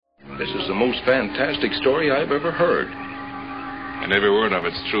This is the most fantastic story I've ever heard. And every word of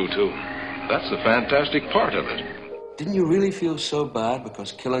it's true, too. That's the fantastic part of it. Didn't you really feel so bad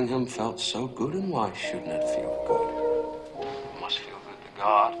because killing him felt so good? And why shouldn't it feel good? It must feel good to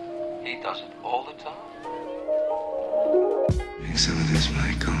God. He does it all the time. Drink some of this,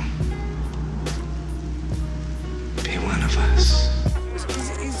 Michael. Be one of us.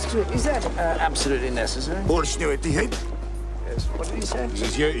 Is that absolutely necessary? Horse knew it, Yes. What did he say?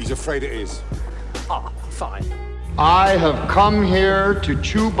 He's afraid it is. Ah, fine. I have come here to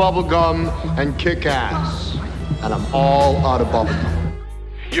chew bubblegum and kick ass. And I'm all out of bubblegum.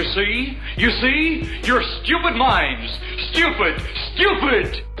 You see? Your stupid minds.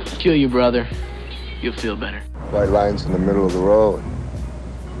 Stupid! Kill your brother. You'll feel better. White line's in the middle of the road.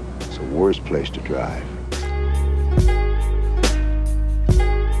 It's the worst place to drive.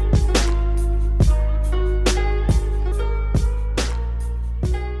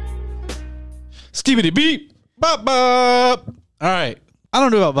 Skibbity beep, bop bop. All right. I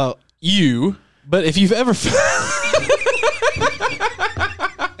don't know about you, but if you've ever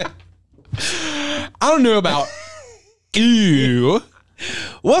I don't know about you.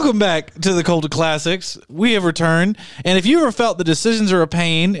 Welcome back to the Cult of Classics. We have returned. And if you ever felt the decisions are a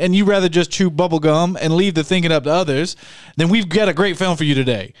pain and you'd rather just chew bubblegum and leave the thinking up to others, then we've got a great film for you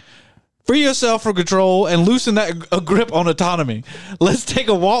today. Free yourself from control and loosen a grip on autonomy. Let's take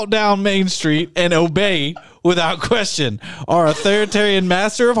a walk down Main Street and obey without question our authoritarian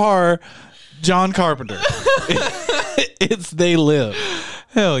master of horror, John Carpenter. It's They Live.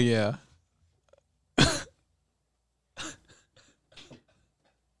 Hell yeah.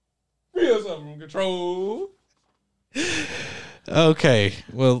 Free yourself from control. Okay.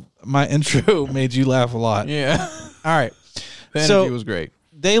 Well, my intro made you laugh a lot. Yeah. All right. The energy was great.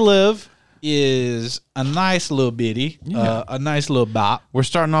 They Live is a nice little bitty, a nice little bop. We're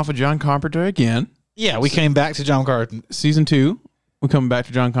starting off with John Carpenter again. Yeah, we came back to John Carpenter. Season 2, we're coming back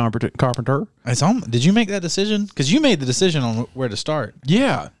to John Carpenter. It's on. Did you make that decision? Because you made the decision on where to start.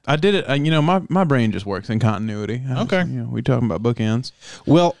 Yeah, I did it. My brain just works in continuity. Okay. We talking about bookends.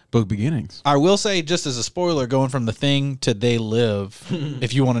 Well, book beginnings. I will say, just as a spoiler, going from The Thing to They Live,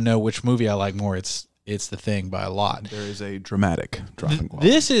 if you want to know which movie I like more, it's The Thing by a lot. There is a dramatic drop in quality.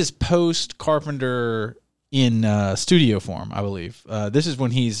 This is post Carpenter in studio form, I believe. This is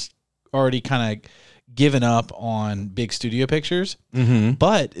when he's already kind of given up on big studio pictures. Mm-hmm.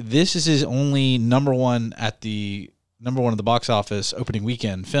 But this is his only number one at the box office opening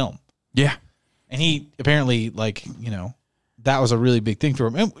weekend film. Yeah. And he apparently, that was a really big thing for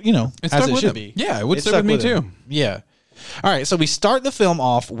him. And, It as stuck it with should him. be. Yeah, it would stick with me too. Yeah. All right, so we start the film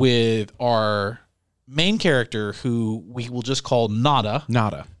off with our main character, who we will just call Nada.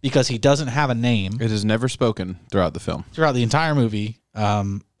 Nada. Because he doesn't have a name. It is never spoken throughout the film. Throughout the entire movie.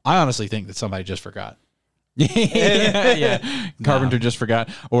 I honestly think that somebody just forgot. Yeah. Carpenter just forgot.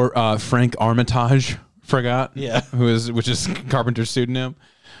 Or Frank Armitage forgot. Yeah. Which is Carpenter's pseudonym.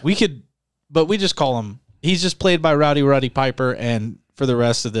 But we just call him, he's just played by Roddy Piper, and for the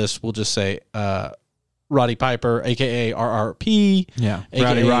rest of this, we'll just say Roddy Piper, a.k.a. RRP. Yeah.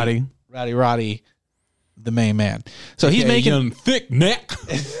 AKA Roddy, the main man. So he's making young thick neck.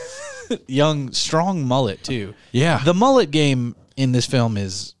 young, strong mullet, too. Yeah. The mullet game in this film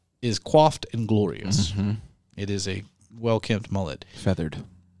is coiffed and glorious. Mm-hmm. It is a well-kempt mullet. Feathered.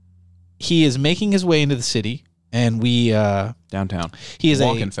 He is making his way into the city, and we... downtown. He is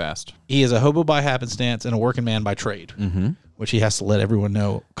walking fast. He is a hobo by happenstance and a working man by trade, which he has to let everyone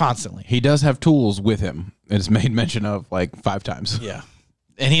know constantly. He does have tools with him. It's made mention of 5 times. Yeah.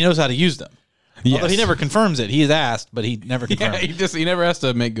 And he knows how to use them. Yes. Although he never confirms it. He is asked, but he never confirms. Yeah, he never has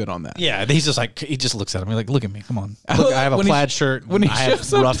to make good on that. Yeah, he's just he just looks at him. He's like, look at me, come on. Look, I have a plaid shirt. When he I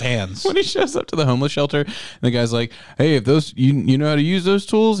have rough hands. When he shows up to the homeless shelter, and the guy's like, hey, if those, you know how to use those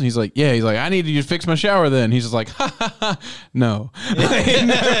tools? And he's like, yeah. He's like, I need you to fix my shower then. He's just like, ha, ha, ha. No.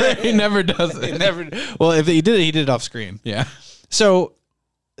 he never does it. Well, if he did it, he did it off screen. Yeah. So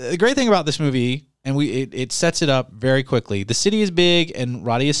the great thing about this movie, and it sets it up very quickly. The city is big and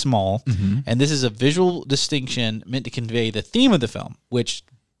Roddy is small, and this is a visual distinction meant to convey the theme of the film, which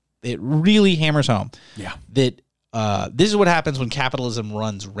it really hammers home. Yeah. That this is what happens when capitalism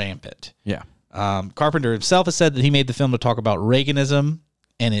runs rampant. Yeah. Carpenter himself has said that he made the film to talk about Reaganism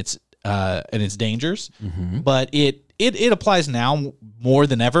and its dangers, but it applies now more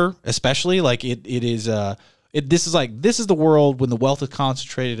than ever, especially this is the world when the wealth is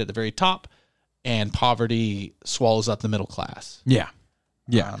concentrated at the very top and poverty swallows up the middle class. Yeah.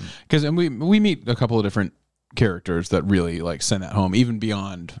 Yeah. Because we meet a couple of different characters that really like send that home, even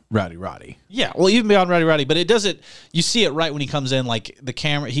beyond Roddy. Yeah, well, even beyond Roddy, but it doesn't. You see it right when he comes in, like the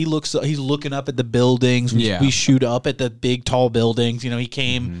camera. He's looking up at the buildings. We shoot up at the big tall buildings. He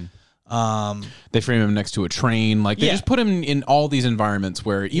came. They frame him next to a train. Like they just put him in all these environments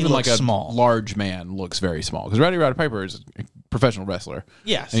where even like a large man looks very small. Because Roddy Piper is a professional wrestler.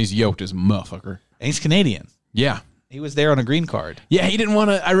 Yes, and he's yoked as a motherfucker. And he's Canadian. Yeah. He was there on a green card. Yeah, he didn't want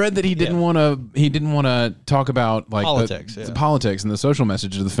to. I read that he didn't want to. He didn't want to talk about like politics, the politics and the social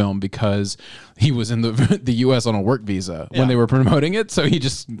message of the film because he was in the U.S. on a work visa when they were promoting it. So he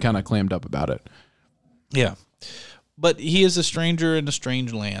just kind of clammed up about it. Yeah, but he is a stranger in a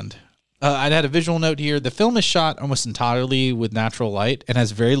strange land. I had a visual note here. The film is shot almost entirely with natural light and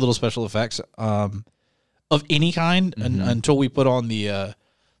has very little special effects of any kind until we put on the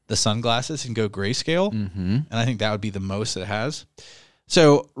sunglasses and go grayscale. And I think that would be the most it has.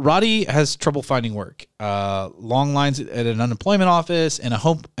 So Roddy has trouble finding work. Long lines at an unemployment office and a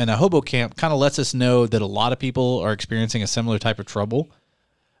hobo camp kind of lets us know that a lot of people are experiencing a similar type of trouble.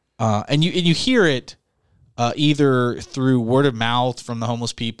 And you hear it either through word of mouth from the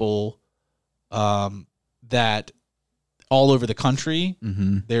homeless people that all over the country,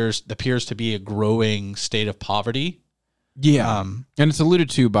 there's appears to be a growing state of poverty. Yeah. And it's alluded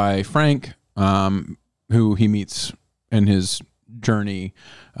to by Frank, who he meets in his journey,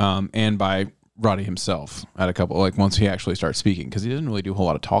 and by Roddy himself at a couple, like once he actually starts speaking, because he doesn't really do a whole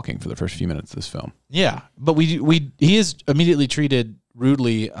lot of talking for the first few minutes of this film. Yeah. But he is immediately treated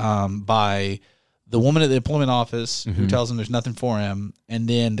rudely by the woman at the employment office who tells him there's nothing for him, and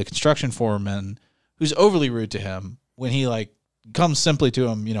then the construction foreman who's overly rude to him when he like comes simply to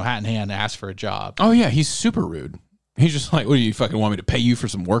him, hat in hand, asks for a job. Oh yeah, he's super rude. He's just like, what do you fucking want me to pay you for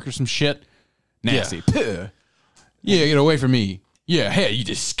some work or some shit? Nasty. Yeah, get away from me. Yeah, hey, you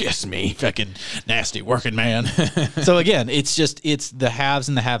disgust me. Fucking nasty working man. So again, it's the haves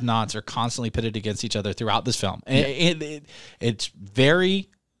and the have-nots are constantly pitted against each other throughout this film. And it's very,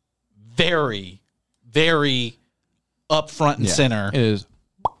 very, very up front and center. It is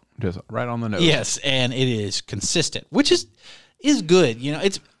just right on the nose. Yes, and it is consistent, which is good.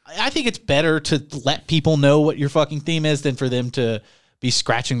 I think it's better to let people know what your fucking theme is than for them to be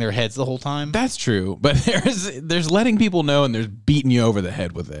scratching their heads the whole time. That's true, but there's letting people know and there's beating you over the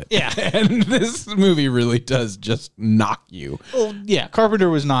head with it. Yeah. And this movie really does just knock you. Well, yeah, Carpenter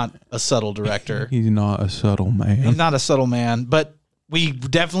was not a subtle director. He's not a subtle man. He's not a subtle man, but we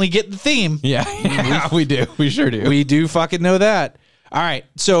definitely get the theme. Yeah, we do. We sure do. We do fucking know that. All right,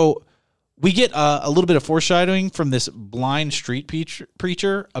 so we get a little bit of foreshadowing from this blind street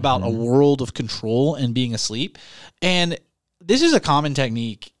preacher about a world of control and being asleep. And this is a common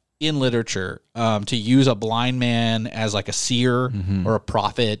technique in literature to use a blind man as like a seer or a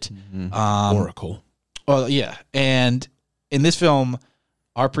prophet. Oracle. Well, yeah. And in this film,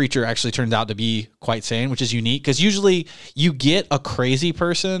 our preacher actually turned out to be quite sane, which is unique because usually you get a crazy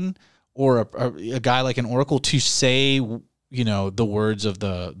person or a guy like an oracle to say the words of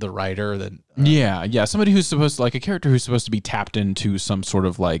the writer. That somebody who's supposed to, like a character who's supposed to be tapped into some sort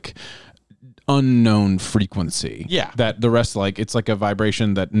of like unknown frequency. Yeah, that the rest it's like a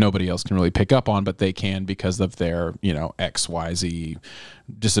vibration that nobody else can really pick up on, but they can because of their XYZ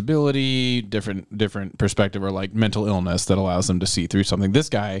disability, different perspective, or like mental illness that allows them to see through something. This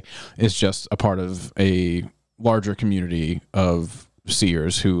guy is just a part of a larger community of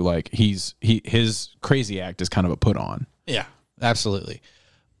seers who his crazy act is kind of a put on. Yeah, absolutely.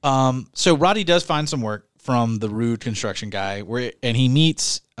 So Roddy does find some work from the rude construction guy and he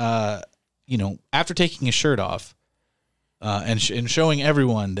meets, after taking his shirt off, and showing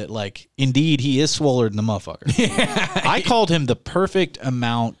everyone that indeed he is swoller than the motherfucker. Yeah. I called him the perfect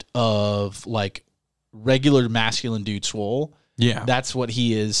amount of regular masculine dude swole. Yeah. That's what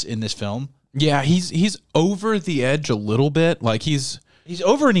he is in this film. Yeah. He's over the edge a little bit. He's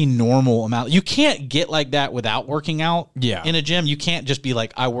over any normal amount. You can't get like that without working out. Yeah. In a gym, you can't just be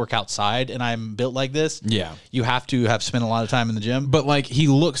like, I work outside and I'm built like this. Yeah. You have to have spent a lot of time in the gym. But he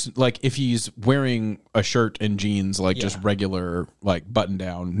looks like if he's wearing a shirt and jeans, just regular, button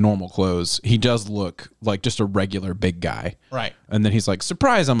down, normal clothes, he does look like just a regular big guy. Right. And then he's like,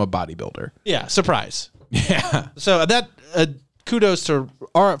 surprise, I'm a bodybuilder. Yeah. Surprise. Yeah. So that, kudos to,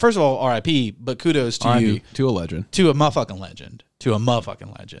 first of all, RIP, but kudos to RIP, you. To a legend. To a motherfucking legend.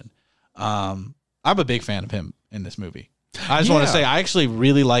 I'm a big fan of him in this movie. I just want to say, I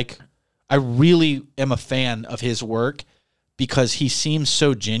really am a fan of his work because he seems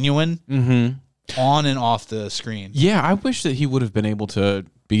so genuine on and off the screen. Yeah, I wish that he would have been able to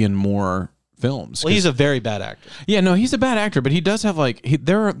be in more films. Well, he's a very bad actor. Yeah, no, he's a bad actor, but he does have like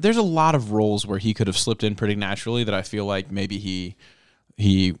there's a lot of roles where he could have slipped in pretty naturally that I feel like maybe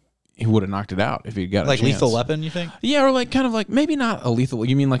he would have knocked it out if he'd got like a chance. Lethal Weapon, you think? Yeah, or like kind of like maybe not a lethal.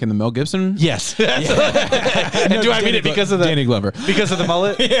 You mean like in the Mel Gibson? Yes. No, Do I mean it because of the Danny Glover? Because of the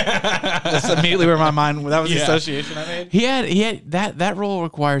mullet? Yeah. That's immediately where my mind. That was the association I made. He had that role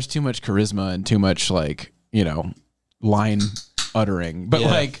requires too much charisma and too much like line uttering, but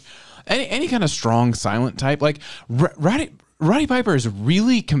like any kind of strong silent type like Roddy Piper is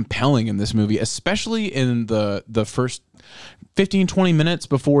really compelling in this movie, especially in the first 15-20 minutes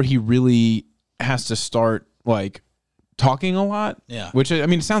before he really has to start like talking a lot. Yeah. Which, I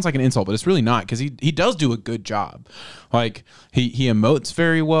mean, it sounds like an insult, but it's really not, because he does do a good job. Like he emotes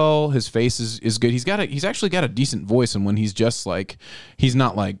very well. His face is good. He's actually got a decent voice, and when he's just like, he's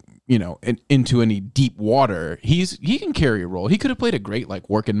not like, into any deep water, he can carry a role. He could have played a great like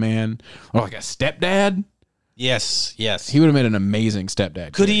working man or like a stepdad. Yes. He would have made an amazing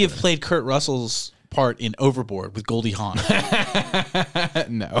stepdad. Could he have played Kurt Russell's part in Overboard with Goldie Hawn?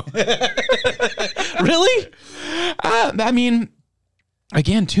 No. Really? I mean,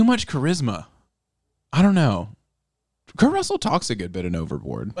 again, too much charisma. I don't know. Kurt Russell talks a good bit in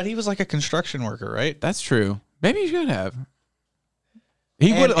Overboard. But he was like a construction worker, right? That's true. Maybe he should have.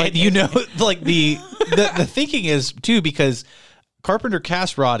 He would, like, like the thinking is too, because Carpenter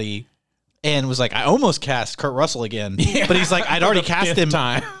cast Roddy and was like, I almost cast Kurt Russell again, but he's like, I'd already cast him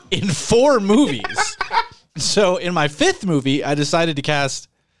in 4 movies. So in my 5th movie, I decided to cast.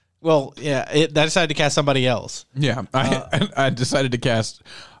 I decided to cast somebody else. Yeah, I decided to cast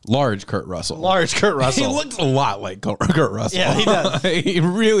large Kurt Russell. He looks a lot like Kurt Russell. Yeah, he does. He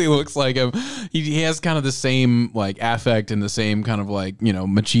really looks like him. He has kind of the same like affect and the same kind of like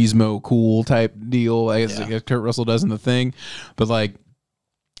machismo cool type deal as Kurt Russell does in The Thing, but like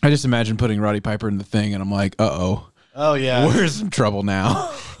I just imagine putting Roddy Piper in The Thing, and I'm like, oh yeah, we're in some trouble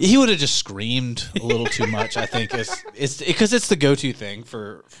now. He would have just screamed a little too much. I think it's because it's the go-to thing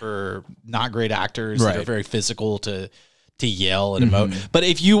for not great actors that are very physical to yell and emote. But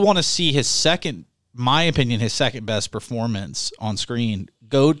if you want to see his second best performance on screen,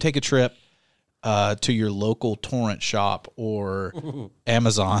 go take a trip to your local torrent shop or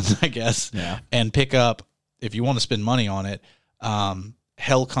Amazon, I guess, and pick up, if you want to spend money on it,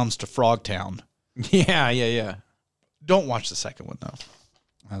 Hell Comes to Frogtown. Yeah. Don't watch the second one though.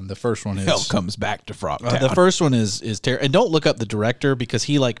 The first one is Hell Comes Back to Frogtown. The first one is terrible. And don't look up the director, because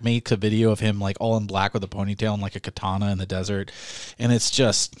he like makes a video of him like all in black with a ponytail and like a katana in the desert, and it's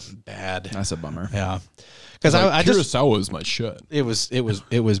just bad. That's a bummer. Yeah, because like, I just Kurosawa is my shit. It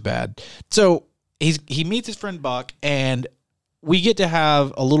was bad. So he meets his friend Buck, and we get to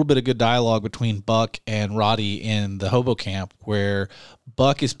have a little bit of good dialogue between Buck and Roddy in the hobo camp, where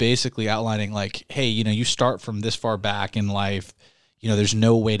Buck is basically outlining like, hey, you start from this far back in life. There's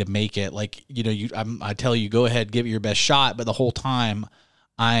no way to make it. Like, I tell you, go ahead, give it your best shot. But the whole time,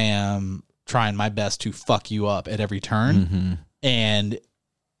 I am trying my best to fuck you up at every turn. And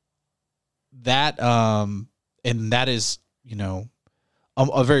that is,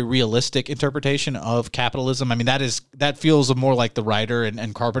 a very realistic interpretation of capitalism. I mean, that feels more like the writer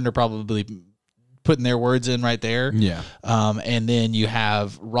and Carpenter probably putting their words in right there. Yeah. And then you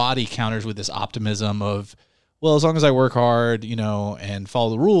have Roddy counters with this optimism of, well, as long as I work hard, and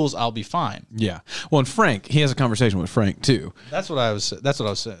follow the rules, I'll be fine. Yeah. Well, and Frank, he has a conversation with Frank too. That's what I was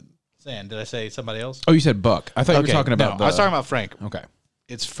saying. Did I say somebody else? Oh, you said Buck. I thought you were talking about. I was talking about Frank. Okay.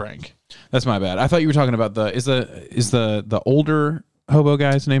 It's Frank. That's my bad. I thought you were talking about the older hobo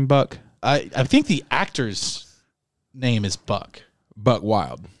guy's name Buck? I think the actor's name is Buck. Buck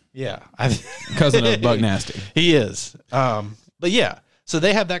Wild. Yeah. Cousin of Buck Nasty. He is. But yeah, so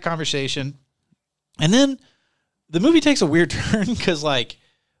they have that conversation, and then the movie takes a weird turn because, like,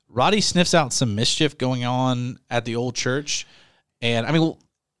 Roddy sniffs out some mischief going on at the old church, and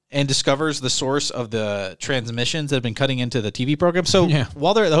discovers the source of the transmissions that have been cutting into the TV program. So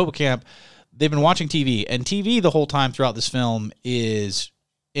while they're at the hobo camp, they've been watching TV, and TV the whole time throughout this film is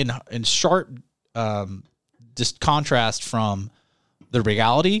in sharp just contrast from the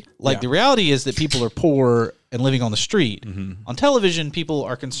reality. Like, the reality is that people are poor and living on the street. On television, people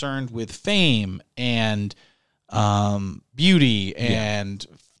are concerned with fame and beauty and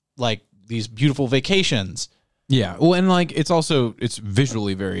like these beautiful vacations. Yeah. Well, and like it's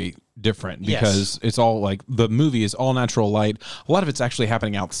visually very different because it's all like the movie is all natural light. A lot of it's actually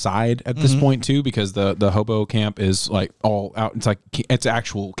happening outside at this point too, because the hobo camp is like all out. It's like it's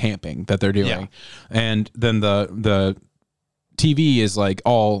actual camping that they're doing, and then the TV is like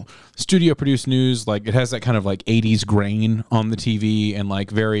all studio produced news. Like it has that kind of like 80s grain on the TV and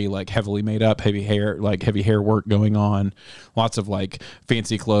like very like heavily made up, heavy hair work going on. Lots of like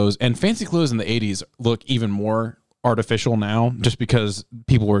fancy clothes, and fancy clothes in the 80s look even more artificial now just because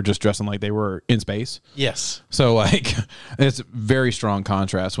people were just dressing like they were in space. Yes. So like it's very strong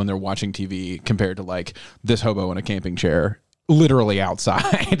contrast when they're watching TV compared to like this hobo in a camping chair literally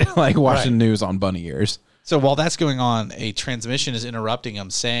outside like watching news on bunny ears. So while that's going on, a transmission is interrupting them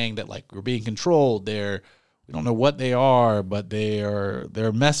saying that like we're being controlled. We don't know what they are, but they're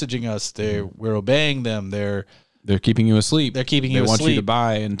messaging us. We're obeying them. They're keeping you asleep. They're keeping you asleep. They want you to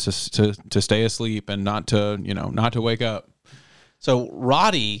buy and to stay asleep and not to wake up. So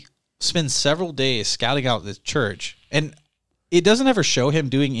Roddy spends several days scouting out this church, and it doesn't ever show him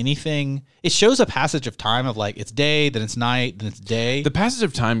doing anything. It shows a passage of time of like it's day, then it's night, then it's day. The passage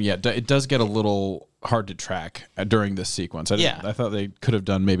of time, it does get a little hard to track during this sequence. I thought they could have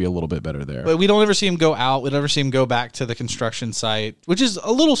done maybe a little bit better there. But we don't ever see him go out. We don't ever see him go back to the construction site, which is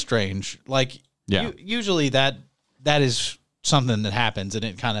a little strange. Like usually that is something that happens, and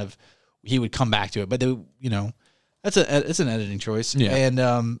it kind of he would come back to it. But it's an editing choice. Yeah.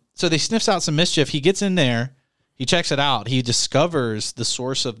 And so they sniffs out some mischief. He gets in there. He checks it out. He discovers the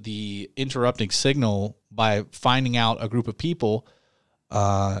source of the interrupting signal by finding out a group of people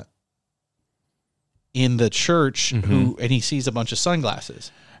in the church and he sees a bunch of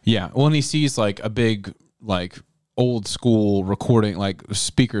sunglasses. Yeah. Well, and he sees like a big, like old school recording, like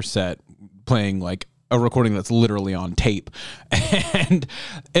speaker set playing like a recording that's literally on tape. And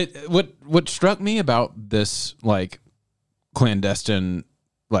what struck me about this like clandestine,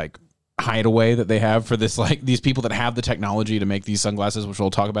 like hideaway that they have for this, like these people that have the technology to make these sunglasses, which we'll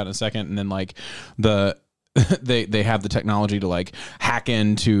talk about in a second. And then like they have the technology to like hack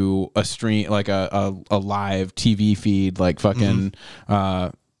into a stream, like a live TV feed, like fucking,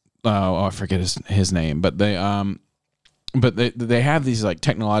 I forget his name, but they have these like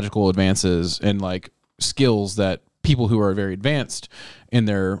technological advances and like skills that people who are very advanced in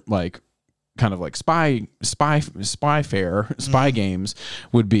their like kind of like spy games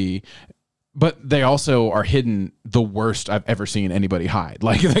would be. But they also are hidden the worst I've ever seen anybody hide.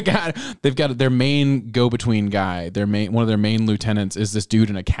 Like they've got their main go-between guy. One of their main lieutenants is this dude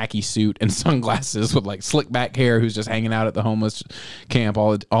in a khaki suit and sunglasses with like slick back hair who's just hanging out at the homeless camp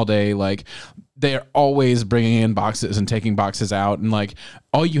all day. Like they're always bringing in boxes and taking boxes out, and like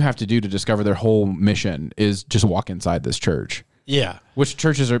all you have to do to discover their whole mission is just walk inside this church. Yeah. Which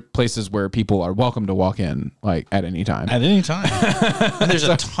churches are places where people are welcome to walk in, like at any time. At any time. And there's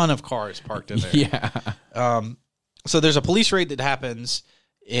a ton of cars parked in there. Yeah. So there's a police raid that happens,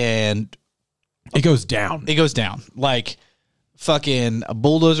 and it goes down. Like fucking a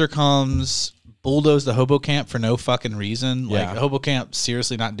bulldozer comes, bulldoze the hobo camp for no fucking reason. Yeah. Like the hobo camp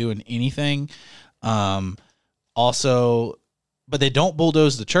seriously not doing anything. Also, but they don't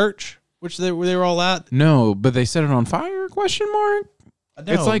bulldoze the church, which they were all at. No, but they set it on fire? Question mark.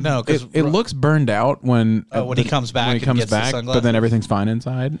 No, it's like because it looks burned out when he comes back. But then everything's fine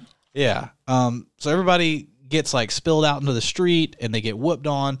inside. Yeah. So everybody gets like spilled out into the street, and they get whooped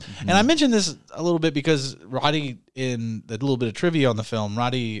on. And I mentioned this a little bit because Roddy, in the little bit of trivia on the film,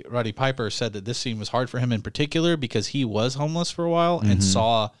 Roddy Piper said that this scene was hard for him in particular because he was homeless for a while and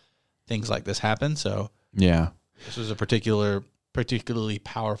saw things like this happen. So yeah, this was a particularly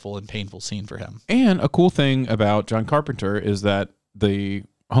powerful and painful scene for him. And a cool thing about John Carpenter is that the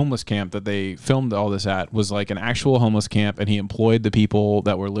homeless camp that they filmed all this at was like an actual homeless camp, and he employed the people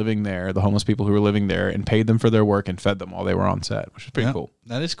that were living there, the homeless people who were living there, and paid them for their work and fed them while they were on set, which is pretty cool.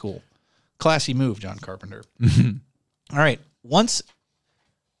 That is cool. Classy move, John Carpenter. All right. Once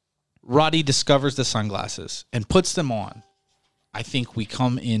Roddy discovers the sunglasses and puts them on, I think we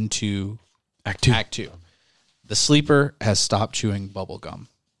come into Act 2. The sleeper has stopped chewing bubble gum.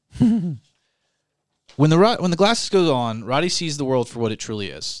 When the glasses goes on, Roddy sees the world for what it truly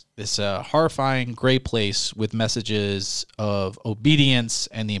is. This horrifying gray place with messages of obedience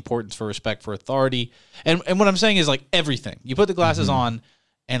and the importance for respect for authority. And what I'm saying is like everything. You put the glasses on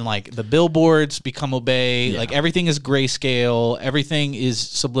and like the billboards become obey. Yeah. Like everything is grayscale. Everything is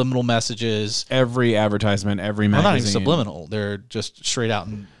subliminal messages. Every advertisement, every magazine. Not even subliminal. They're just straight out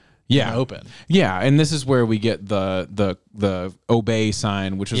and open. Yeah, and this is where we get the obey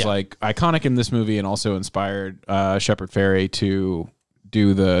sign, which is like iconic in this movie and also inspired Shepard Fairey to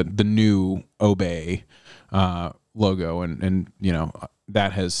do the new obey logo, and you know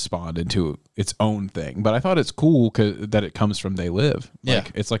that has spawned into its own thing. But I thought it's cool that it comes from They Live.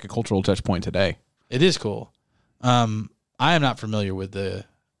 Like, it's like a cultural touch point today. It is cool. I am not familiar with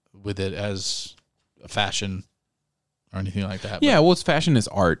it as a fashion or anything like that. Yeah, well, it's fashion is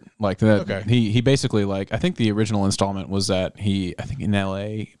art. Like that. Okay. He basically like I think the original installment was that I think in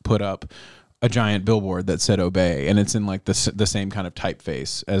L.A. put up a giant billboard that said "Obey," and it's in like the same kind of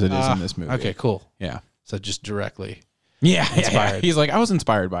typeface as it is in this movie. Okay, cool. Yeah. So just directly. Yeah, Inspired. yeah. He's like, I was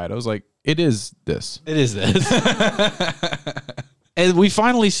inspired by it. I was like, it is this. It is this. And we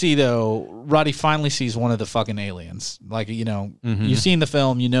finally see, though, Roddy finally sees one of the fucking aliens. Like, you've seen the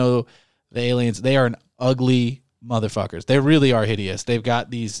film, the aliens, they are an ugly motherfuckers. They really are hideous. They've got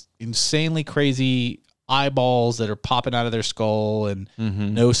these insanely crazy eyeballs that are popping out of their skull and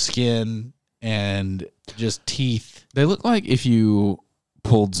no skin and just teeth. They look like if you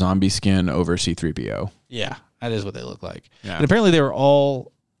pulled zombie skin over C-3PO. Yeah, that is what they look like. Yeah. And apparently they were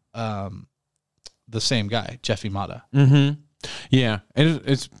all the same guy, Jeff Imada. Mm-hmm. Yeah, and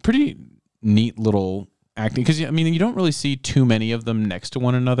it's pretty neat little acting because you don't really see too many of them next to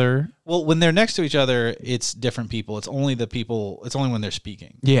one another. Well, when they're next to each other, it's different people. It's only It's only when they're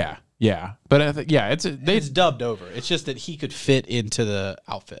speaking. Yeah, yeah, but it's dubbed over. It's just that he could fit into the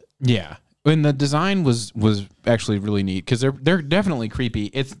outfit. Yeah, and the design was actually really neat because they're definitely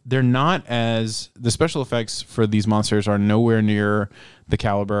creepy. They're not as the special effects for these monsters are nowhere near the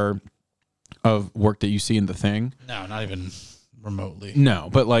caliber of work that you see in The Thing. No, not even remotely. No,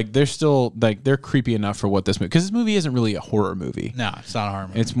 but like they're still like they're creepy enough for what this movie because this movie isn't really a horror movie. No, it's not a horror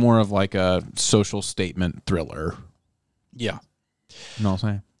movie. It's more of like a social statement thriller. Yeah. You know what I'm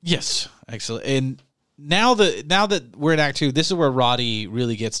saying? Yes, excellent. And now that we're in Act 2, this is where Roddy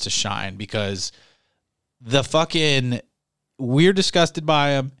really gets to shine because we're disgusted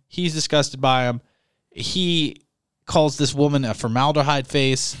by him. He's disgusted by him. He calls this woman a formaldehyde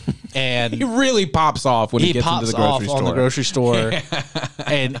face, and he really pops off when he gets into the grocery store. On the grocery store.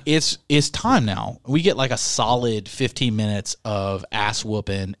 And it's time now. We get like a solid 15 minutes of ass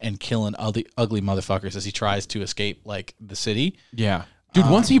whooping and killing ugly motherfuckers as he tries to escape like the city. Yeah, dude.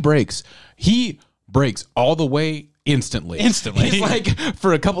 Once he breaks all the way instantly. He's like,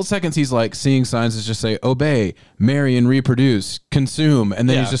 for a couple seconds, he's like seeing signs that just say obey, marry and reproduce, consume, and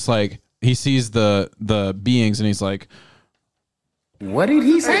then he's just like. He sees the beings and he's like, what did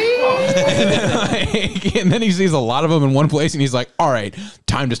he say? And then he sees a lot of them in one place and he's like, all right,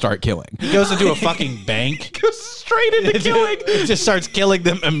 time to start killing. He goes into a fucking bank. Goes straight into killing. It just starts killing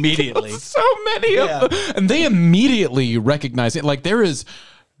them immediately. So many of them. And they immediately recognize it. Like there is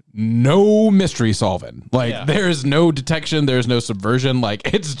no mystery solving. Like there is no detection. There's no subversion.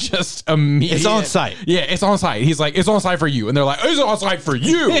 Like it's just immediate. It's on site. Yeah, it's on site. He's like, it's on site for you. And they're like, it's on site for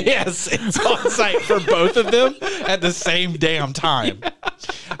you. Yes, it's on site for both of them at the same damn time. Yeah.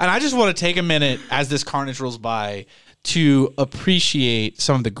 And I just want to take a minute as this carnage rolls by to appreciate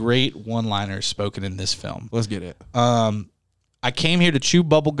some of the great one-liners spoken in this film. Let's get it. I came here to chew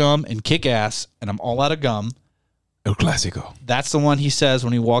bubble gum and kick ass, and I'm all out of gum. El Clásico. That's the one he says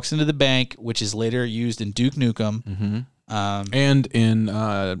when he walks into the bank, which is later used in Duke Nukem. Mm-hmm. And in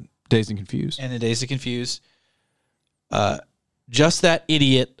Dazed and Confused. And in Dazed and Confused. Just that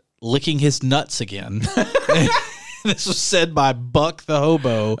idiot licking his nuts again. This was said by Buck the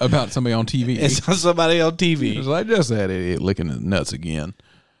hobo. About somebody on TV. It's somebody on TV. It was like, just that idiot licking his nuts again.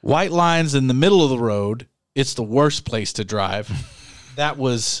 White lines in the middle of the road. It's the worst place to drive. That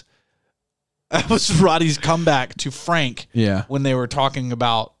was Roddy's comeback to Frank. Yeah. When they were talking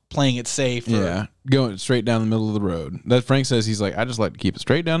about playing it safe. Yeah. Going straight down the middle of the road. That Frank says he's like, I just like to keep it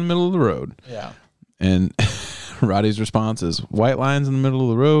straight down the middle of the road. Yeah. And Roddy's response is white lines in the middle of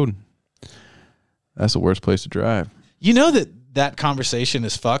the road. That's the worst place to drive. You know that conversation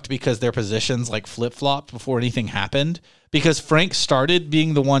is fucked because their positions like flip-flopped before anything happened. Because Frank started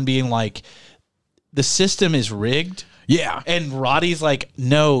being the one being like, the system is rigged. Yeah. And Roddy's like,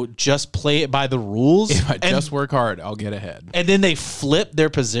 no, just play it by the rules. If I just work hard, I'll get ahead. And then they flip their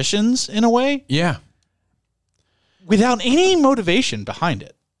positions in a way. Yeah. Without any motivation behind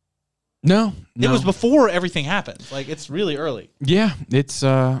it. No. It was before everything happened. Like, it's really early. Yeah. It's,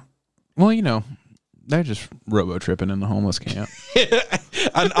 well, you know, they're just robo-tripping in the homeless camp.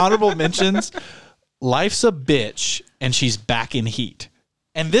 An honorable mentions, life's a bitch, and she's back in heat.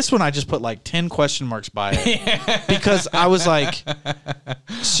 And this one I just put like 10 question marks by it because I was like,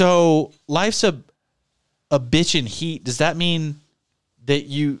 so life's a bitch in heat. Does that mean that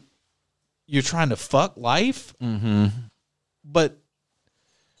you're trying to fuck life? Mm-hmm. But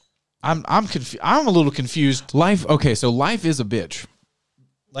I'm confused. I'm a little confused. Life. Okay. So life is a bitch.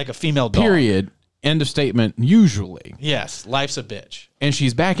 Like a female dog. Period. End of statement. Usually. Yes. Life's a bitch. And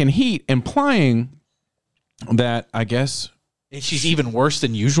she's back in heat, implying that I guess. She's even worse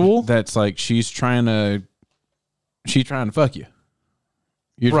than usual. That's like she's trying to fuck you.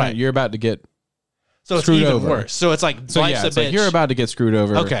 You're right. You're about to get So it's Screwed even over. worse. So it's like So life's yeah, a it's bitch. like you're about to get screwed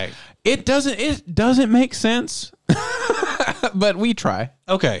over. Okay. It doesn't make sense, but we try.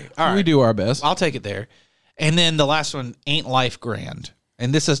 Okay. All right. We do our best. I'll take it there. And then the last one, Ain't Life Grand.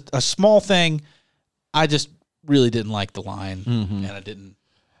 And this is a small thing. I just really didn't like the line, and I didn't.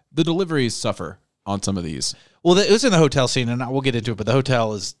 The deliveries suffer on some of these. Well, it was in the hotel scene, and we'll get into it, but the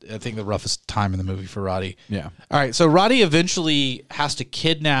hotel is, I think, the roughest time in the movie for Roddy. Yeah. All right, so Roddy eventually has to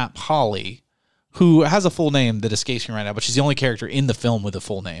kidnap Holly, who has a full name that escapes me right now, but she's the only character in the film with a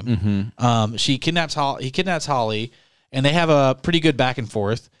full name. He kidnaps Holly, and they have a pretty good back and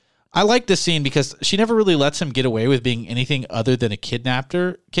forth. I like this scene because she never really lets him get away with being anything other than a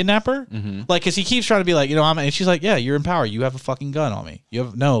kidnapper. Like, because he keeps trying to be like, and she's like, yeah, you're in power. You have a fucking gun on me.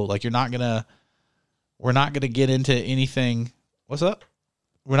 We're not going to get into anything. What's up?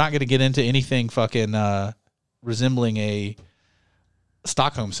 We're not going to get into anything fucking resembling a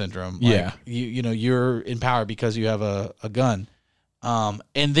Stockholm syndrome. Like, Yeah. You're in power because you have a gun.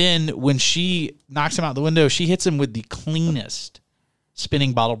 And then when she knocks him out the window, she hits him with the cleanest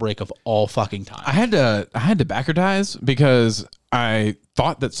spinning bottle break of all fucking time. I had to back her ties because I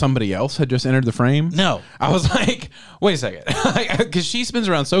thought that somebody else had just entered the frame. No. I was like, wait a second. Because she spins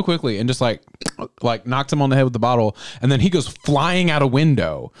around so quickly and just like knocks him on the head with the bottle. And then he goes flying out a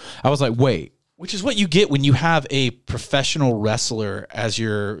window. I was like, wait. Which is what you get when you have a professional wrestler as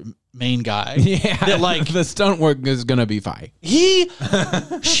your main guy. Yeah. That, like, the stunt work is going to be fine.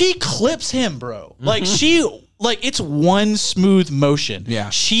 She clips him, bro. Like, it's one smooth motion.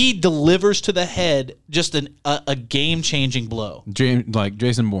 Yeah. She delivers to the head just a game-changing blow. Like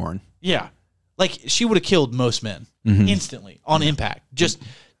Jason Bourne. Yeah. Like, she would have killed most men instantly on impact. Just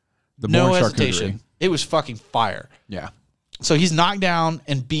The no Bourne hesitation. charcuterie. It was fucking fire. Yeah. So he's knocked down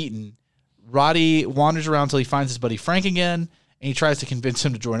and beaten. Roddy wanders around until he finds his buddy Frank again, and he tries to convince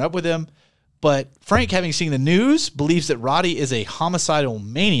him to join up with him. But Frank, having seen the news, believes that Roddy is a homicidal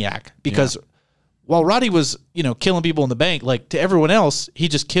maniac because while Roddy was, killing people in the bank, like, to everyone else, he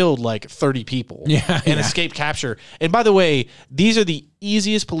just killed like 30 people and escaped capture. And by the way, these are the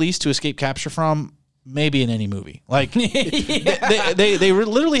easiest police to escape capture from maybe in any movie. Like, they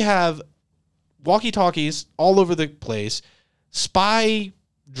literally have walkie-talkies all over the place, spy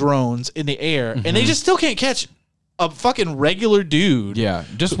drones in the air, and they just still can't catch a fucking regular dude. Yeah.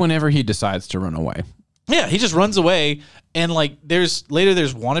 Just whenever he decides to run away. Yeah, he just runs away, and like there's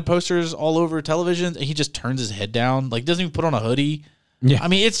wanted posters all over television, and he just turns his head down, like doesn't even put on a hoodie. Yeah. I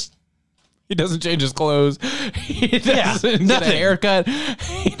mean, He doesn't change his clothes. He doesn't get a haircut.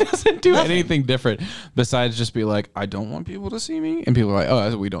 He doesn't do anything different besides just be like, I don't want people to see me. And people are like,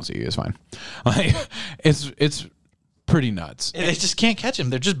 oh, we don't see you. It's fine. Like, it's pretty nuts. They just can't catch him.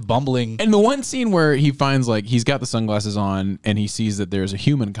 They're just bumbling. And the one scene where he finds, like, he's got the sunglasses on and he sees that there's a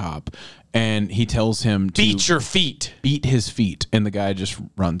human cop and he tells him to beat your feet. Beat his feet. And the guy just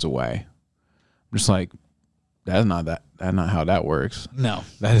runs away. I'm just like, that's not how that works. No.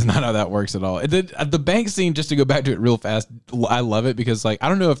 That is not how that works at all. The bank scene, just to go back to it real fast, I love it because, like, I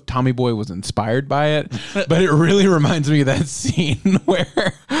don't know if Tommy Boy was inspired by it, but it really reminds me of that scene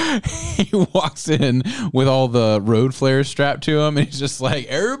where he walks in with all the road flares strapped to him and he's just like,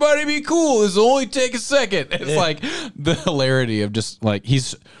 everybody be cool. This will only take a second. It's like the hilarity of just like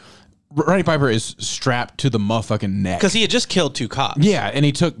Roddy Piper is strapped to the motherfucking neck. Because he had just killed 2 cops. Yeah, and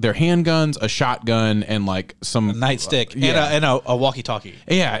he took their handguns, a shotgun, and like some nightstick and a walkie-talkie.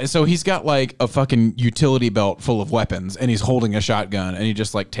 Yeah, and so he's got like a fucking utility belt full of weapons, and he's holding a shotgun, and he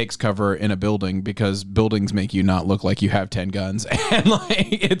just like takes cover in a building because buildings make you not look like you have 10 guns, and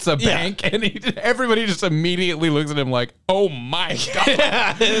like it's a bank, and everybody just immediately looks at him like, oh my god.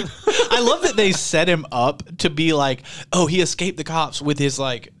 I love that they set him up to be like, oh, he escaped the cops with his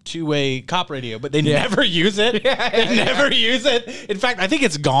like 2-way cop radio, but they never use it. They never use it. In fact, I think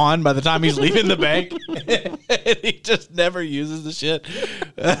it's gone by the time he's leaving the bank. He just never uses the shit.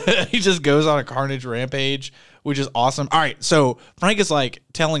 He just goes on a carnage rampage, which is awesome. All right, so Frank is like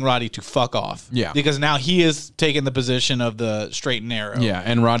telling Roddy to fuck off. Yeah. Because now he is taking the position of the straight and narrow. Yeah,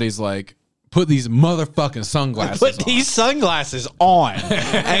 and Roddy's like, put these motherfucking sunglasses on. Put these sunglasses on.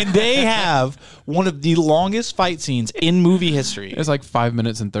 And they have one of the longest fight scenes in movie history. It's like 5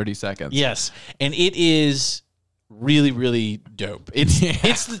 minutes and 30 seconds. Yes. And it is really, really dope.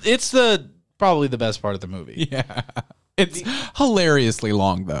 It's probably the best part of the movie. Yeah. It's hilariously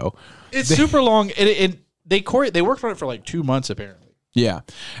long though. It's super long. And they worked on it for like 2 months apparently. Yeah.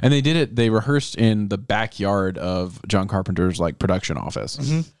 And they rehearsed in the backyard of John Carpenter's like production office.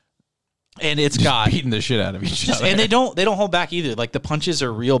 Mm-hmm. And it's just got beating the shit out of each other. And they don't hold back either. Like the punches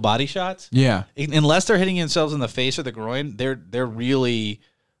are real body shots. Yeah. Unless they're hitting themselves in the face or the groin, they're really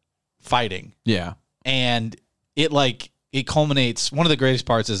fighting. Yeah. and it culminates. One of the greatest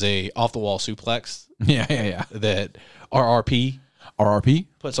parts is a off the wall suplex. Yeah. That RRP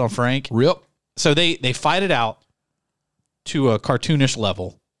puts on Frank. Rip. So they fight it out to a cartoonish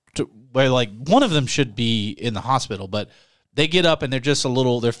level, where like one of them should be in the hospital, but they get up and they're just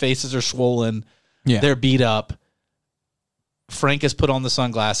their faces are swollen. Yeah. They're beat up. Frank has put on the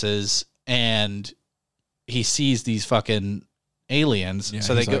sunglasses and he sees these fucking aliens. Yeah,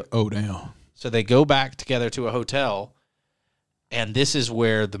 so they go, like, oh damn. So they go back together to a hotel, and this is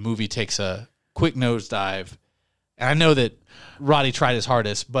where the movie takes a quick nosedive. And I know that Roddy tried his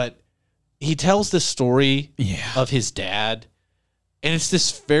hardest, but he tells this story of his dad, and it's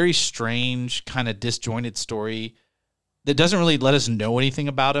this very strange, kind of disjointed story that doesn't really let us know anything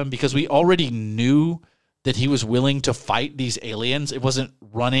about him, because we already knew that he was willing to fight these aliens. It wasn't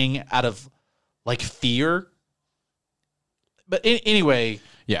running out of like fear. But anyway,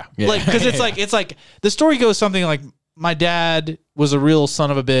 like, because it's like the story goes something like, my dad was a real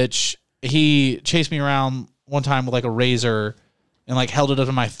son of a bitch. He chased me around one time with like a razor and like held it up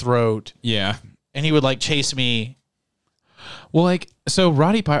to my throat. Yeah. And he would like chase me. Well, like, so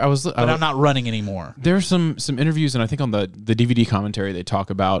Roddy Piper, but I'm not running anymore. There's some interviews, and I think on the DVD commentary they talk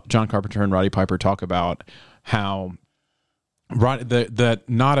about, John Carpenter and Roddy Piper talk about how that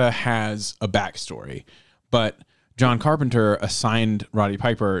Nada has a backstory, but John Carpenter assigned Roddy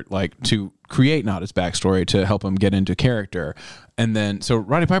Piper like to create Nada's backstory to help him get into character. And then, so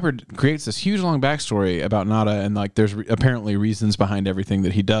Roddy Piper creates this huge long backstory about Nada, and like there's apparently reasons behind everything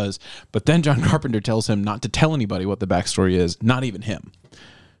that he does. But then John Carpenter tells him not to tell anybody what the backstory is, not even him.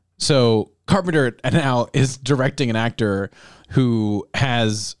 So Carpenter now is directing an actor who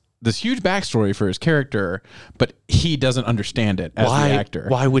has this huge backstory for his character, but he doesn't understand it as the actor.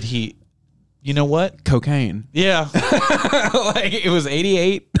 Why would he? You know what? Cocaine. Yeah. Like, it was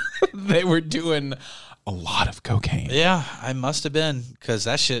 88. They were doing a lot of cocaine. Yeah, I must have been, because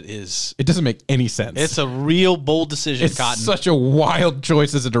that shit is... It doesn't make any sense. It's a real bold decision, it's Cotton. Such a wild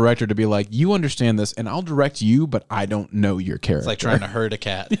choice as a director to be like, you understand this, and I'll direct you, but I don't know your character. It's like trying to herd a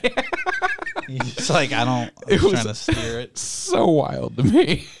cat. It's like, I'm trying to steer it. So wild to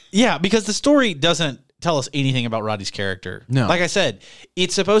me. Yeah, because the story doesn't tell us anything about Roddy's character. No. Like I said,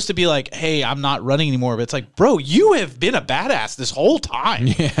 it's supposed to be like, hey, I'm not running anymore, but it's like, bro, you have been a badass this whole time.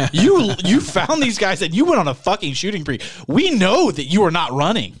 Yeah. You found these guys and you went on a fucking shooting spree. We know that you are not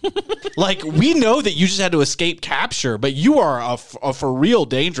running. Like, we know that you just had to escape capture, but you are a for real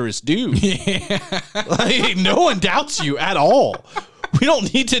dangerous dude. Yeah. Like, no one doubts you at all. We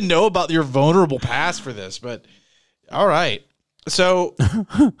don't need to know about your vulnerable past for this, but all right. So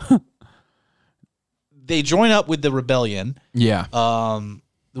they join up with the rebellion. Yeah.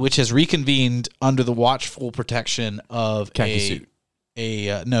 Which has reconvened under the watchful protection of Khaki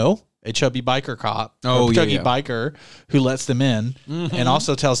a chubby biker cop. Oh, chubby yeah. biker who lets them in and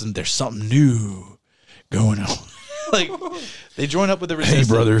also tells them there's something new going on. Like, they join up with the resistance.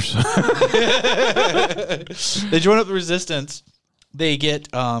 Hey, brothers. They join up with the resistance. They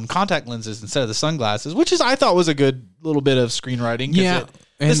get contact lenses instead of the sunglasses, which I thought was a good little bit of screenwriting. Yeah.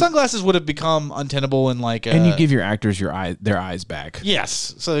 The sunglasses would have become untenable in like and you give your actors their eyes back.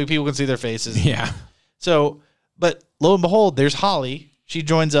 Yes, so that people can see their faces. Yeah. So, but lo and behold, there's Holly. She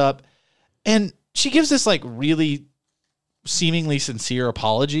joins up, and she gives this like really seemingly sincere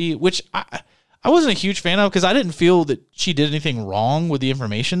apology, which I wasn't a huge fan of, because I didn't feel that she did anything wrong with the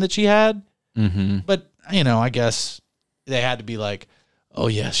information that she had. Mm-hmm. But, I guess they had to be like, oh,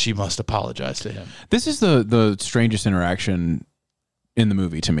 yes, she must apologize to him. This is the strangest interaction in the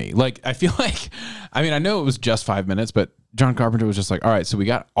movie to me. Like, I feel like, I know it was just 5 minutes, but John Carpenter was just like, all right, so we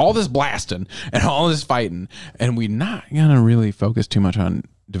got all this blasting and all this fighting, and we're not going to really focus too much on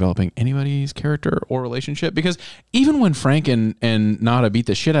developing anybody's character or relationship, because even when Frank and Nada beat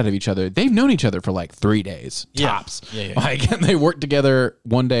the shit out of each other, they've known each other for like 3 days tops. Yeah. Like, and they worked together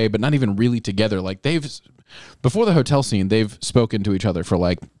one day, but not even really together. Like, before the hotel scene, they've spoken to each other for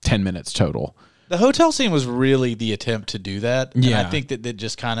like 10 minutes total. The hotel scene was really the attempt to do that. Yeah. And I think that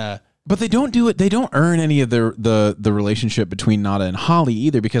just kind of... But they don't do it. They don't earn any of the relationship between Nada and Holly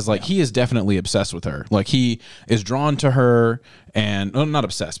either, because like he is definitely obsessed with her. Like, he is drawn to her, and not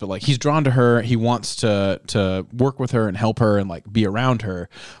obsessed, but like he's drawn to her. He wants to work with her and help her and like be around her.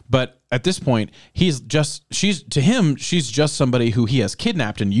 But at this point, she's just somebody who he has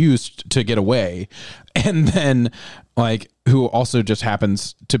kidnapped and used to get away. And then like who also just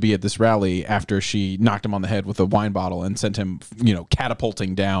happens to be at this rally after she knocked him on the head with a wine bottle and sent him,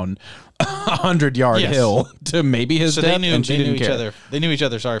 catapulting down a 100-yard hill to maybe his death. They and she knew didn't each care. other. They knew each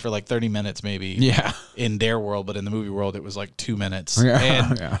other. Sorry, for like 30 minutes, maybe. Yeah. In their world, but in the movie world, it was like 2 minutes.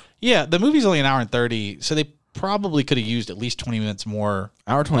 Yeah. And the movie's only an hour and 30, so they probably could have used at least 20 minutes more.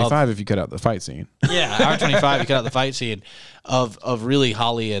 Hour 25 if you cut out the fight scene. Yeah, hour 25 you cut out the fight scene of really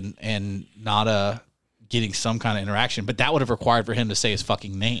Holly and Nada getting some kind of interaction, but that would have required for him to say his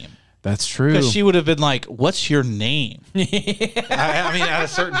fucking name. That's true. Because she would have been like, "What's your name?" I mean, at a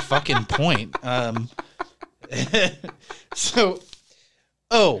certain fucking point.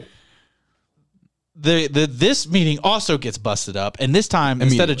 This meeting also gets busted up, and this time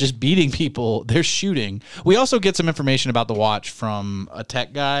instead of just beating people, they're shooting. We also get some information about the watch from a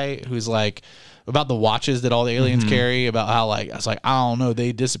tech guy who's like about the watches that all the aliens carry. About how I was like, I don't know,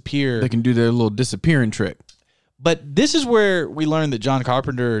 they disappear. They can do their little disappearing trick. But this is where we learn that John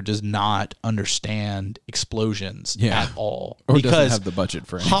Carpenter does not understand explosions at all. Or because doesn't have the budget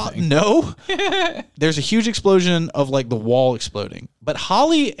for anything. No. There's a huge explosion of like the wall exploding. But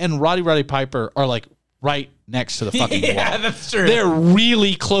Holly and Roddy Piper are like right next to the fucking wall. Yeah, that's true. They're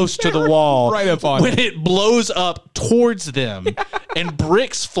really close to the wall. Right up on when it blows up towards them and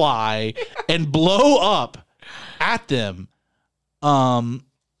bricks fly and blow up at them.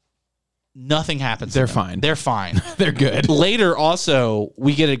 Nothing happens. They're to them. fine. They're fine. They're good. Later, also,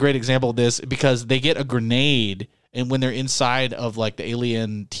 we get a great example of this because they get a grenade, and when they're inside of like the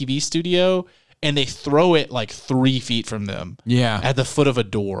alien TV studio, and they throw it like 3 feet from them. Yeah, at the foot of a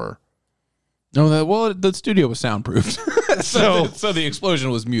door. No, the studio was soundproofed, so the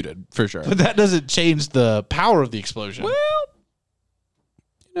explosion was muted for sure. But that doesn't change the power of the explosion.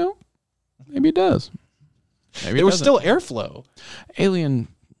 Well, maybe it does. Maybe there was still airflow. Alien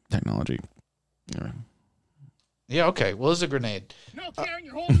technology. Yeah, okay. Well, it's a grenade. No, Karen,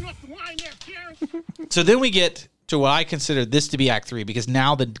 you're holding up the line there, Karen. So then we get to what I consider this to be Act 3, because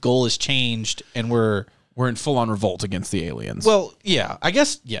now the goal has changed and we're in full-on revolt against the aliens. Well, yeah, I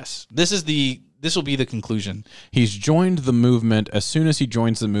guess, yes. This will be the conclusion. He's joined the movement. As soon as he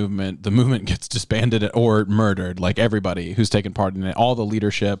joins the movement gets disbanded or murdered, like everybody who's taken part in it, all the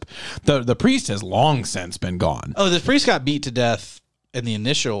leadership. The priest has long since been gone. Oh, the priest got beat to death in the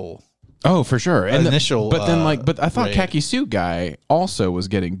initial. Oh, for sure. And but I thought raid. Khaki Suit guy also was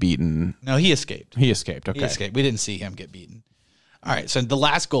getting beaten. No, he escaped. He escaped. Okay. He escaped. We didn't see him get beaten. All right. So the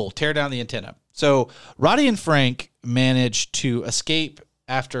last goal, tear down the antenna. So Roddy and Frank managed to escape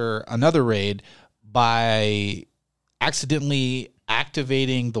after another raid by accidentally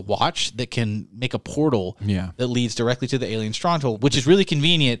activating the watch that can make a portal that leads directly to the alien stronghold, which is really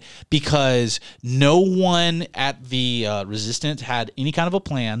convenient because no one at the Resistance had any kind of a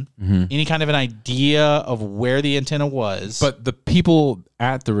plan, any kind of an idea of where the antenna was. But the people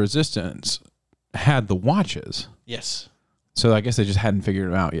at the Resistance had the watches. Yes. So I guess they just hadn't figured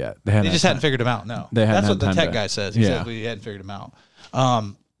them out yet. They just hadn't figured them out. No, that's what the tech guy says. He said we hadn't figured them out.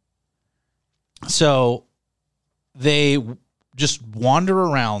 So they just wander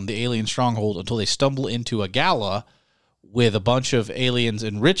around the alien stronghold until they stumble into a gala with a bunch of aliens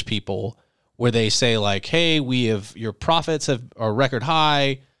and rich people, where they say like, "Hey, your profits are record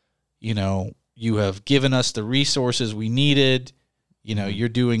high. You have given us the resources we needed. You're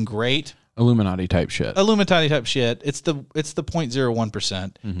doing great." Illuminati type shit. It's the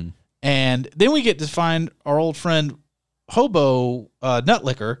 0.01%. And then we get to find our old friend Hobo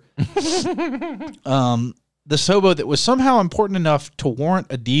Nutlicker. This hobo that was somehow important enough to warrant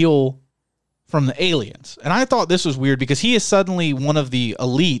a deal from the aliens. And I thought this was weird because he is suddenly one of the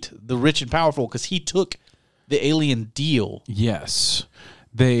elite, the rich and powerful, because he took the alien deal. Yes.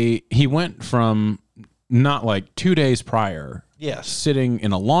 He went from not like 2 days prior, sitting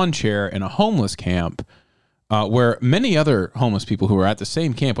in a lawn chair in a homeless camp, where many other homeless people who were at the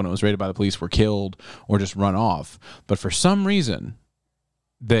same camp when it was raided by the police were killed or just run off. But for some reason,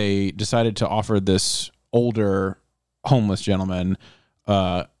 they decided to offer this older homeless gentleman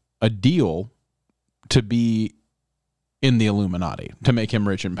a deal to be in the Illuminati, to make him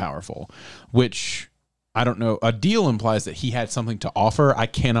rich and powerful, which I don't know. A deal implies that he had something to offer. I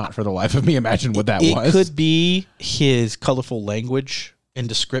cannot for the life of me imagine what that was. It could be his colorful language and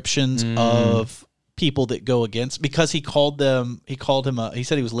descriptions of people that go against, because he said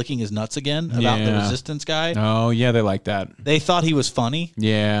he was licking his nuts again about the Resistance guy. Oh yeah, they like that. They thought he was funny.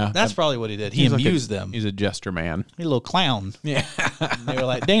 Yeah, that's probably what he did. He amused them. He's a jester man. He's a little clown. Yeah, and they were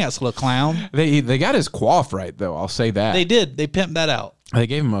like, "Dang, that's a little clown." They got his quaff right though. I'll say that they did. They pimped that out. They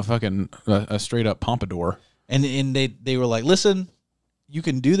gave him a fucking a straight up pompadour. And they were like, listen, you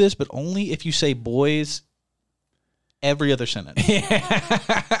can do this, but only if you say boys every other sentence.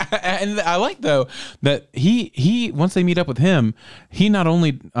 And I like, though, that he once they meet up with him, he not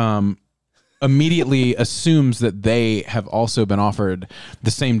only immediately assumes that they have also been offered the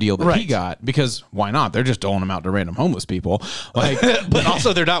same deal that he got, because why not? They're just doling them out to random homeless people. Like, but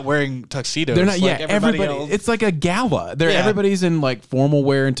also they're not wearing tuxedos. They're not. Like everybody else. It's like a gala. Everybody's in like formal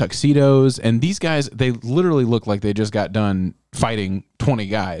wear and tuxedos, and these guys, they literally look like they just got done fighting 20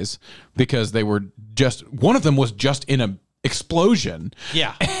 guys, because they were just, one of them was just in a explosion.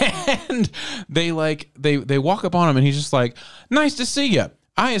 Yeah. And they walk up on him, and he's just like, nice to see you.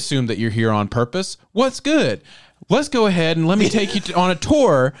 I assume that you're here on purpose. What's good? Let's go ahead and let me take you on a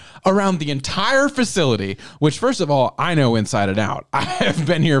tour around the entire facility, which, first of all, I know inside and out. I have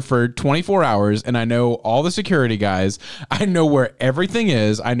been here for 24 hours, and I know all the security guys. I know where everything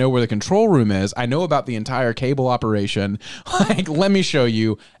is. I know where the control room is. I know about the entire cable operation. Like, let me show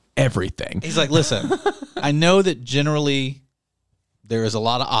you everything. He's like, listen, I know that generally there is a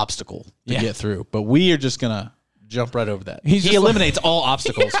lot of obstacle to get through, but we are just going to jump right over that. He eliminates all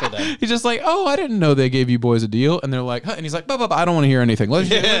obstacles for them. He's just like, oh, I didn't know they gave you boys a deal. And they're like, huh. And he's like, I don't want to hear anything. Let's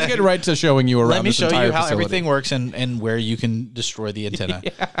get right to showing you around. Let me this show you how facility. everything works and where you can destroy the antenna.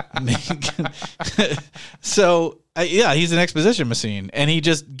 So, he's an exposition machine, and he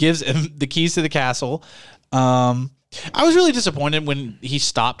just gives him the keys to the castle. I was really disappointed when he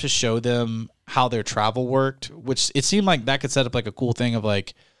stopped to show them how their travel worked, which it seemed like that could set up like a cool thing of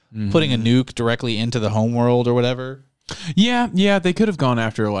like, putting a nuke directly into the homeworld or whatever. Yeah, they could have gone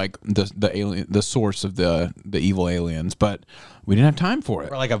after like the alien, the source of the evil aliens, but we didn't have time for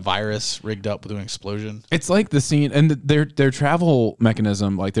it. Or like a virus rigged up with an explosion. It's like the scene, and their travel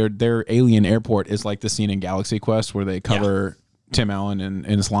mechanism, like their alien airport, is like the scene in Galaxy Quest where they cover Tim Allen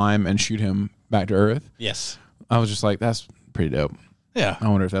in slime and shoot him back to Earth. Yes, I was just like, that's pretty dope. Yeah, I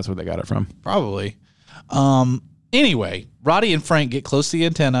wonder if that's where they got it from. Probably. Anyway, Roddy and Frank get close to the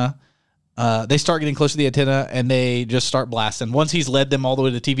antenna. They start getting close to the antenna, and they just start blasting. Once he's led them all the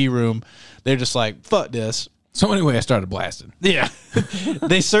way to the TV room, they're just like, fuck this. So anyway, I started blasting. Yeah.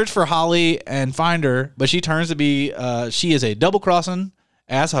 They search for Holly and find her, but she turns to be, she is a double-crossing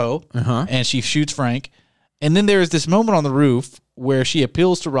asshole, and she shoots Frank. And then there is this moment on the roof where she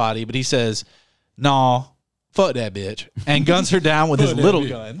appeals to Roddy, but he says, nah, fuck that bitch, and guns her down with his little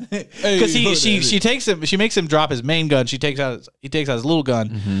gun. Because she makes him drop his main gun. He takes out his little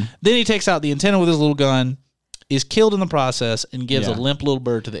gun. Then he takes out the antenna with his little gun, is killed in the process, and gives a limp little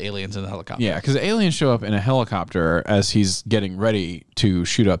bird to the aliens in the helicopter. Yeah, because the aliens show up in a helicopter as he's getting ready to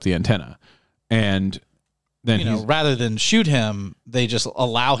shoot up the antenna, and then rather than shoot him, they just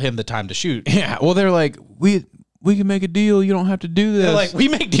allow him the time to shoot. Yeah, well, they're like, we can make a deal. You don't have to do this. They're like, we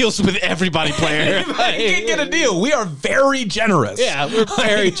make deals with everybody, player. You can get a deal. We are very generous. Yeah, we're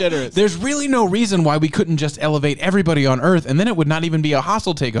very generous. There's really no reason why we couldn't just elevate everybody on Earth, and then it would not even be a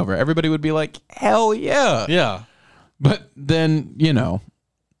hostile takeover. Everybody would be like, hell yeah. Yeah. But then,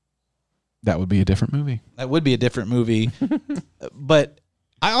 that would be a different movie. That would be a different movie. But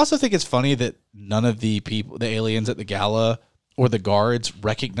I also think it's funny that none of the aliens at the gala or the guards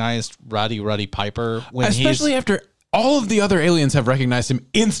recognized Roddy Piper especially after all of the other aliens have recognized him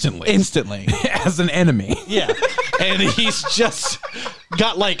instantly as an enemy. Yeah. And he's just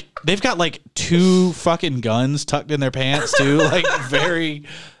got they've got two fucking guns tucked in their pants too.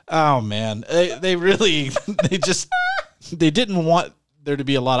 Oh man. They didn't want there to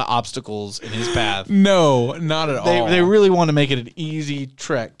be a lot of obstacles in his path. No, not at all. They really want to make it an easy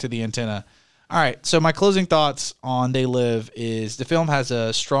trek to the antenna. All right, so my closing thoughts on They Live is the film has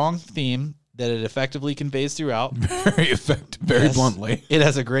a strong theme that it effectively conveys throughout. Very bluntly. It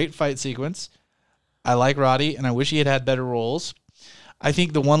has a great fight sequence. I like Roddy, and I wish he had better roles. I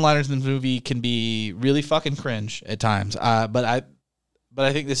think the one-liners in the movie can be really fucking cringe at times. But I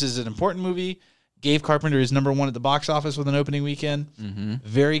think this is an important movie. Gabe Carpenter is #1 at the box office with an opening weekend.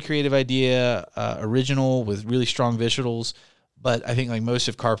 Very creative idea, original with really strong visuals. But I think like most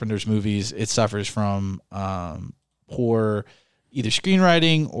of Carpenter's movies, it suffers from poor either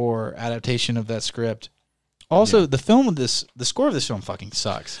screenwriting or adaptation of that script. Also, the score of this film fucking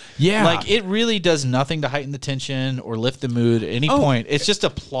sucks. Yeah. Like, it really does nothing to heighten the tension or lift the mood at any point. It's just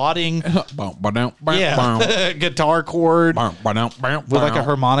a plodding guitar chord with like a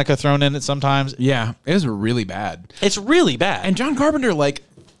harmonica thrown in it sometimes. Yeah, it is really bad. It's really bad. And John Carpenter,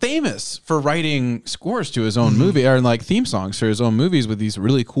 famous for writing scores to his own movie, or theme songs for his own movies with these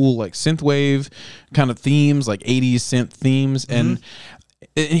really cool synthwave kind of themes, 80s synth themes. And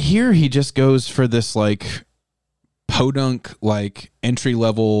here he just goes for this podunk like entry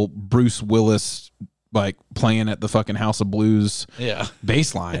level Bruce Willis like playing at the fucking House of Blues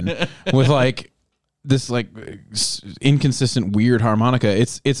bass line with like this like inconsistent weird harmonica.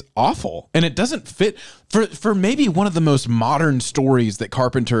 It's awful, and it doesn't fit for maybe one of the most modern stories that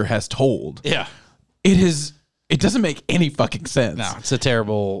Carpenter has told. Yeah, it doesn't make any fucking sense. No, it's a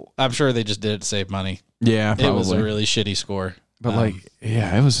terrible. I'm sure they just did it to save money. Yeah, probably. It was a really shitty score. But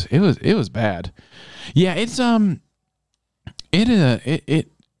it was bad. Yeah, it's I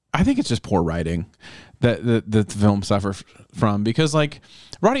think it's just poor writing that the film suffers from, because like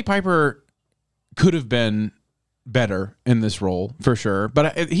Roddy Piper could have been better in this role for sure,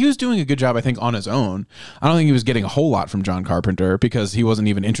 but he was doing a good job, I think, on his own. I don't think he was getting a whole lot from John Carpenter, because he wasn't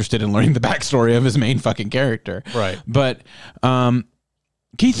even interested in learning the backstory of his main fucking character. Right. But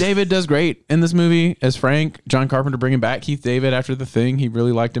Keith David does great in this movie as Frank. John Carpenter bringing back Keith David after The Thing. He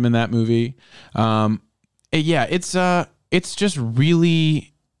really liked him in that movie. It's just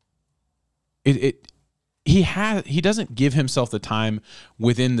really he doesn't give himself the time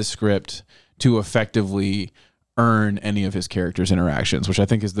within the script to effectively earn any of his characters' interactions, which I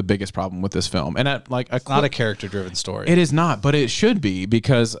think is the biggest problem with this film. And it's not a character-driven story. It is not, but it should be,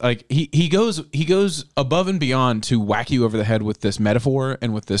 because like he goes above and beyond to whack you over the head with this metaphor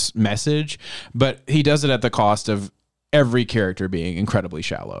and with this message, but he does it at the cost of every character being incredibly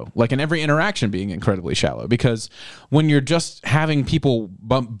shallow, like, and every interaction being incredibly shallow, because when you're just having people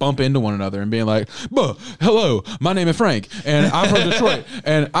bump into one another and being like, hello, my name is Frank and I'm from Detroit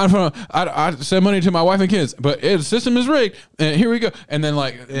and I send money to my wife and kids, but the system is rigged and here we go. And then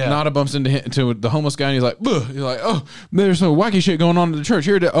like Nada bumps into the homeless guy and he's like, you're like, oh, there's some wacky shit going on in the church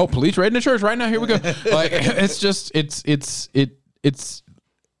here. Police raiding the church right now. Here we go. Like, it's just, it's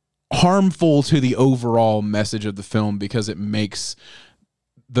harmful to the overall message of the film, because it makes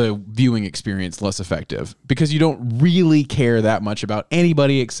the viewing experience less effective, because you don't really care that much about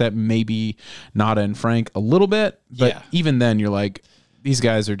anybody except maybe Nada and Frank a little bit. But even then you're like, these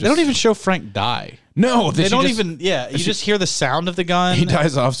guys are just... They don't even show Frank die. No, they don't even... Yeah, you just hear the sound of the gun. He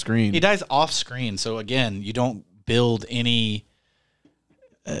dies off screen. He dies off screen. So again, you don't build any...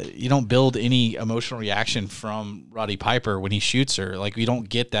 emotional reaction from Roddy Piper when he shoots her. Like, we don't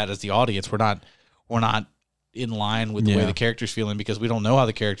get that as the audience. We're not in line with the way the character's feeling, because we don't know how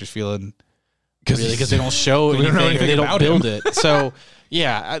the character's feeling, really, because they don't show anything, or they don't build it. So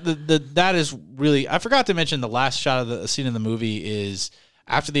yeah, that is really... I forgot to mention the last shot of the scene in the movie is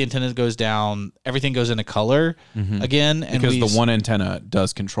after the antenna goes down, everything goes into color again. And because the one antenna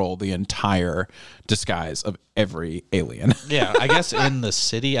does control the entire disguise of every alien. Yeah, I guess in the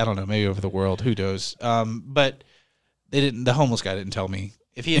city. I don't know, maybe over the world. Who knows? But they didn't. The homeless guy didn't tell me.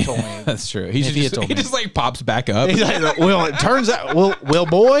 If he had told me... That's true. He just like pops back up. Like, well, it turns out... Well,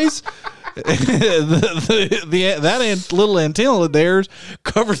 boys... that little antenna of theirs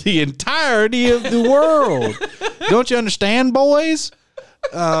covers the entirety of the world. Don't you understand, boys?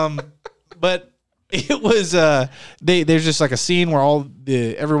 But it was there's just like a scene where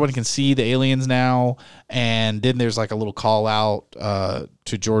everyone can see the aliens now, and then there's like a little call out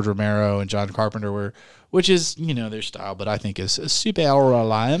to George Romero and John Carpenter, which is, their style, but I think is super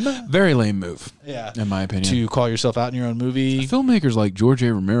lame. Very lame move. Yeah, in my opinion, to call yourself out in your own movie. Filmmakers like George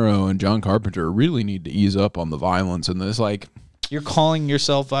A. Romero and John Carpenter really need to ease up on the violence in this. Like, you're calling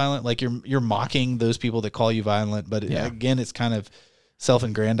yourself violent, like you're mocking those people that call you violent, but again, it's kind of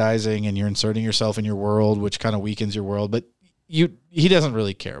self-aggrandizing, and you're inserting yourself in your world, which kind of weakens your world. But he doesn't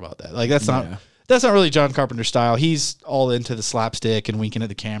really care about that. Like, that's not really John Carpenter's style. He's all into the slapstick and winking at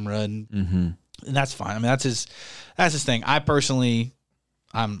the camera, and that's fine. I mean, that's his thing. I personally,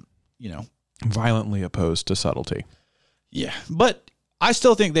 I'm violently opposed to subtlety. Yeah, but I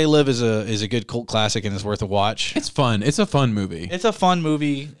still think They Live is a good cult classic and is worth a watch. It's fun. It's a fun movie. It's a fun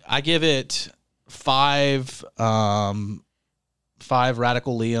movie. I give it 5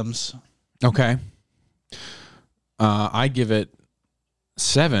 Radical Liams. Okay. I give it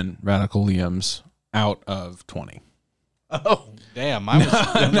 7 Radical Liams out of 20. Oh, damn. Mine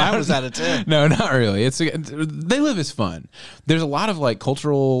was out of 10. No, not really. They Live is fun. There's a lot of like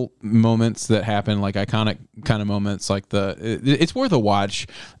cultural moments that happen, like iconic kind of moments, like it's worth a watch.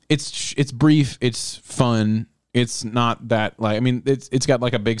 It's brief, it's fun. It's not that, like, I mean, it's got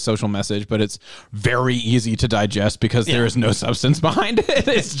like a big social message, but it's very easy to digest because there is no substance behind it.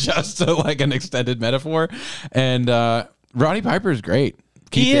 It's just like an extended metaphor. And Roddy Piper is great.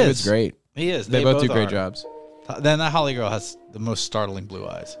 Keith David's great. He is. They both do great jobs. Then that Holly girl has the most startling blue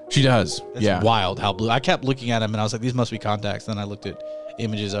eyes. She does. It's wild how blue. I kept looking at him and I was like, these must be contacts. Then I looked at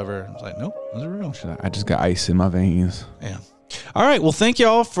images of her and I was like, nope, those are real. I just got ice in my veins. Yeah. All right. Well, thank you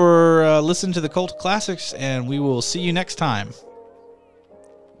all for listening to the Cult of Classics, and we will see you next time.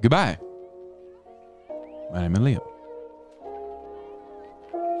 Goodbye. My name is Liam.